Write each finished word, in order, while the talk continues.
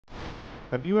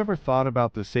Have you ever thought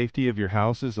about the safety of your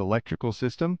house's electrical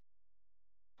system?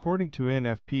 According to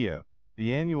NFPA,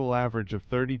 the annual average of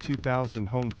 32,000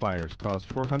 home fires caused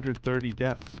 430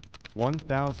 deaths,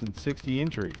 1,060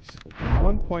 injuries,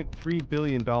 and $1.3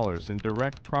 billion in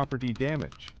direct property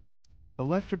damage.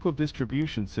 Electrical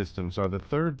distribution systems are the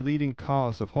third leading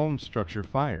cause of home structure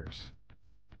fires.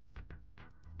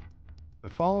 The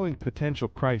following potential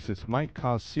crisis might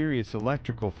cause serious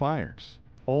electrical fires: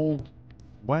 old,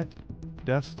 wet,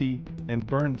 dusty, and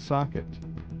burned socket.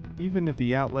 Even if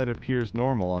the outlet appears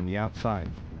normal on the outside,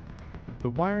 the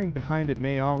wiring behind it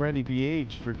may already be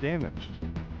aged or damaged.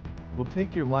 Will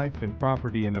take your life and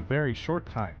property in a very short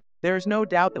time. There is no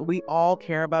doubt that we all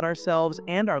care about ourselves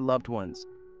and our loved ones.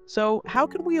 So, how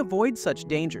can we avoid such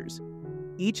dangers?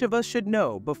 Each of us should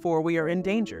know before we are in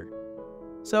danger.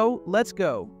 So, let's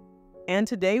go. And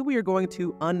today we are going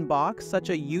to unbox such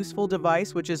a useful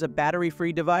device, which is a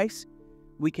battery-free device.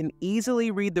 We can easily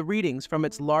read the readings from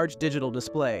its large digital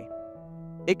display.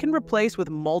 It can replace with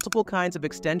multiple kinds of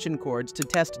extension cords to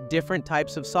test different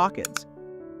types of sockets.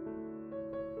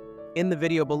 In the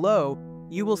video below,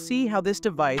 you will see how this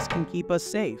device can keep us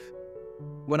safe.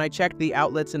 When I checked the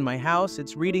outlets in my house,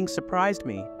 its readings surprised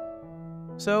me.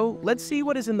 So let's see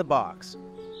what is in the box.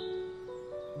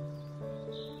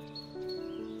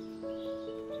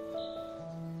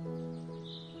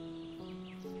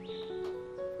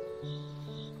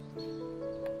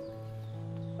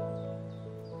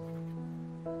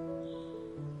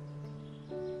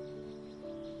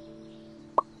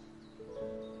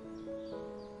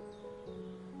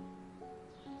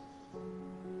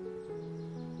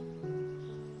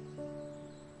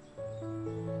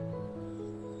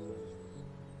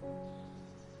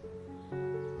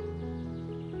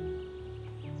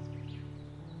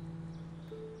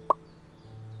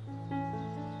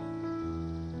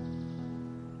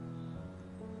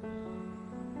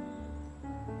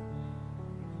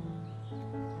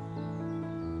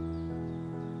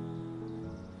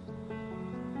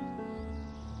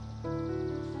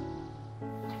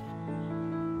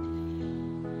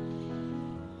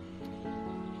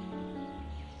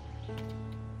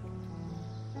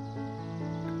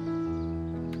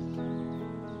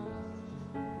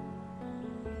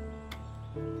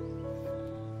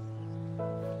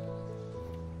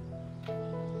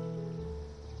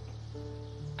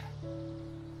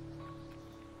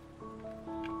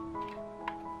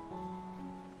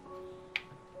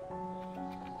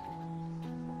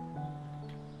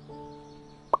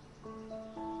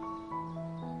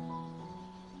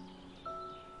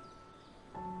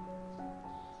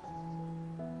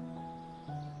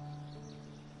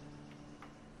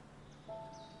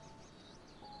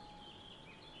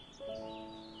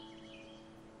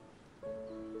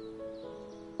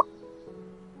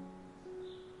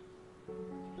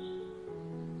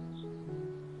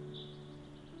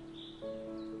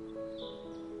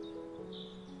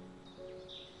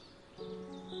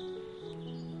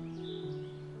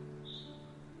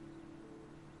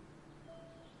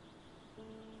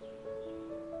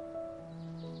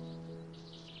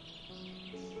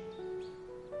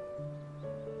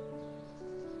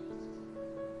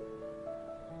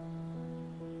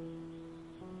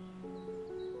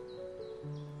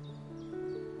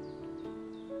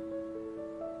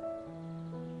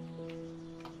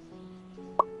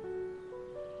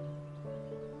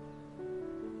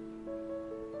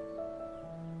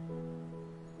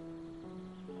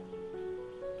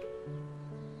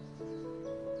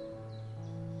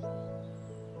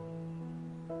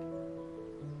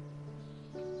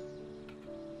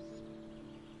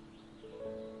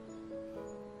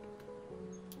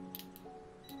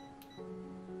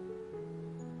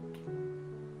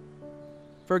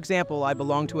 For example, I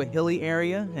belong to a hilly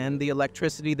area, and the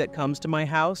electricity that comes to my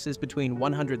house is between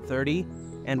 130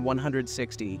 and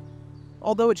 160,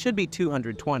 although it should be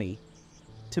 220.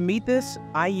 To meet this,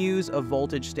 I use a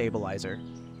voltage stabilizer.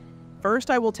 First,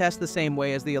 I will test the same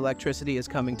way as the electricity is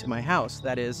coming to my house,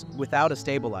 that is, without a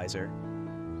stabilizer.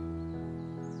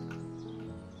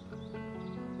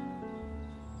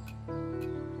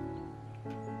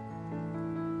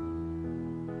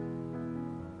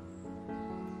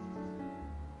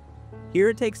 Here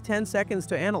it takes 10 seconds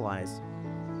to analyze.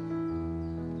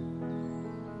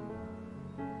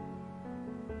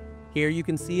 Here you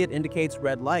can see it indicates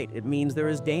red light. It means there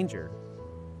is danger.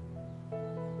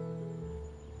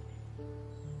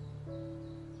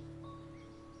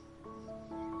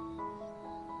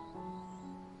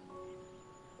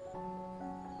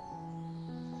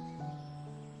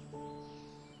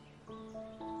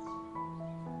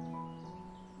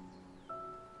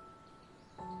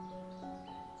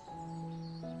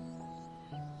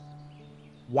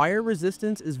 wire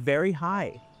resistance is very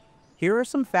high. Here are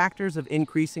some factors of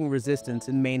increasing resistance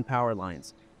in main power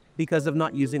lines because of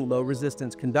not using low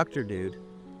resistance conductor due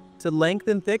to length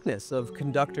and thickness of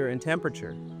conductor and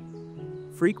temperature.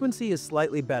 Frequency is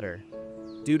slightly better.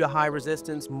 Due to high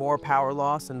resistance, more power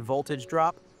loss and voltage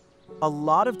drop. A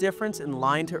lot of difference in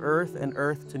line to earth and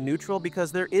earth to neutral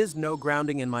because there is no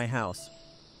grounding in my house.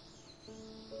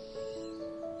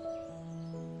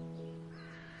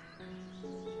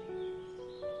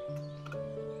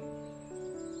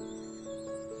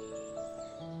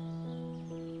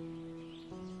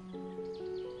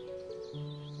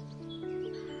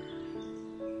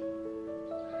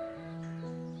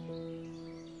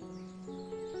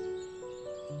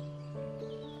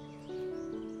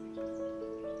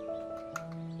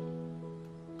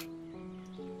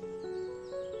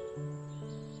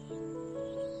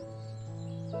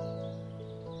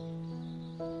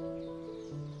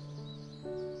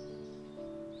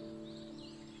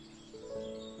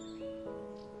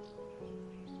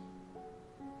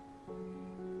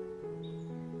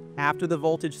 After the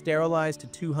voltage sterilized to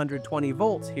 220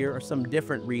 volts, here are some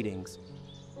different readings.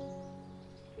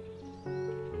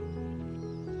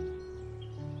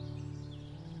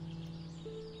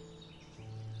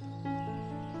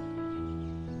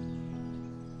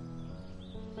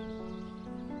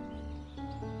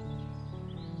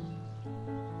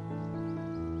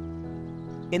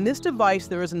 In this device,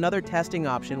 there is another testing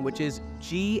option, which is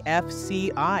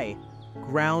GFCI,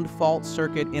 Ground Fault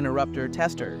Circuit Interrupter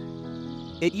Tester.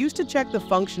 It used to check the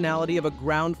functionality of a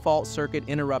ground fault circuit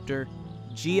interrupter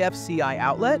GFCI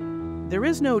outlet. There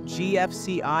is no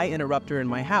GFCI interrupter in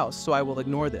my house, so I will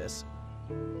ignore this.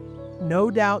 No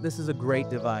doubt this is a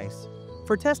great device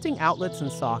for testing outlets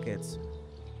and sockets.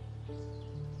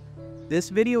 This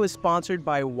video is sponsored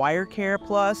by WIRECARE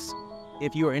Plus.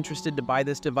 If you are interested to buy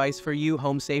this device for you,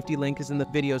 home safety link is in the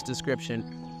video's description.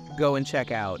 Go and check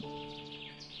out.